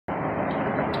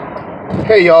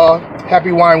Hey y'all,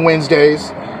 happy Wine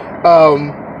Wednesdays.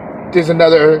 There's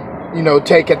another,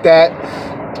 take at that.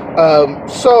 I'm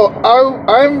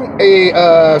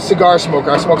a cigar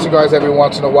smoker. I smoke cigars every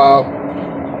once in a while,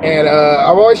 and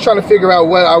I'm always trying to figure out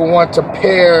what I want to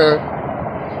pair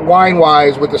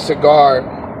wine-wise with a cigar.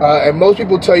 And most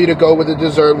people tell you to go with a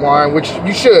dessert wine, which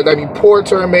you should. I mean,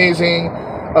 ports are amazing,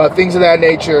 things of that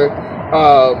nature.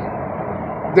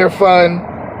 They're fun.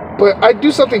 But I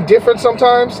do something different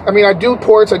sometimes. I mean, I do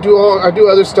ports, I do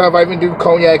other stuff. I even do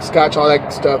cognac, scotch, all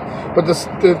that stuff. But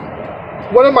the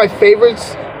one of my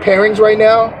favorites pairings right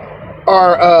now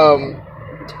are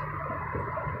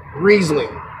Riesling.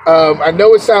 I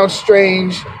know it sounds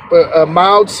strange, but a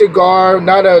mild cigar,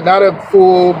 not a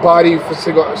full body for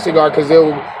cigar, because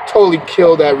it'll totally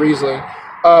kill that Riesling.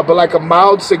 But like a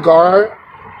mild cigar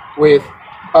with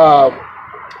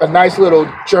a nice little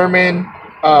German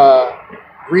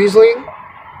Riesling,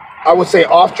 I would say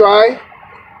off dry,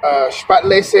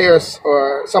 Spätlese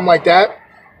or something like that,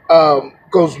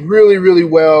 goes really, really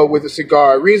well with a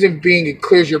cigar. Reason being, it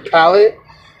clears your palate,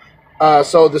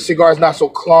 so the cigar is not so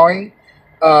clawing.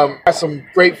 Has some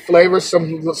great flavors.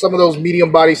 Some of those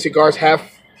medium body cigars have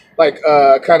like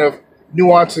kind of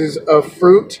nuances of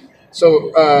fruit, so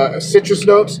citrus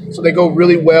notes. So they go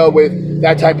really well with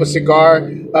that type of cigar.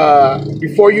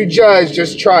 Before you judge,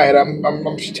 just try it.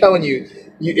 I'm just telling you.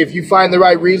 If you find the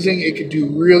right Riesling, it could do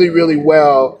really, really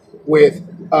well with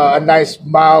a nice,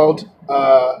 mild,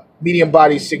 medium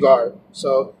body cigar.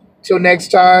 So, till next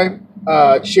time,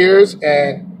 cheers,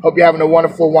 and hope you're having a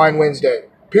wonderful Wine Wednesday.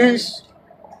 Peace.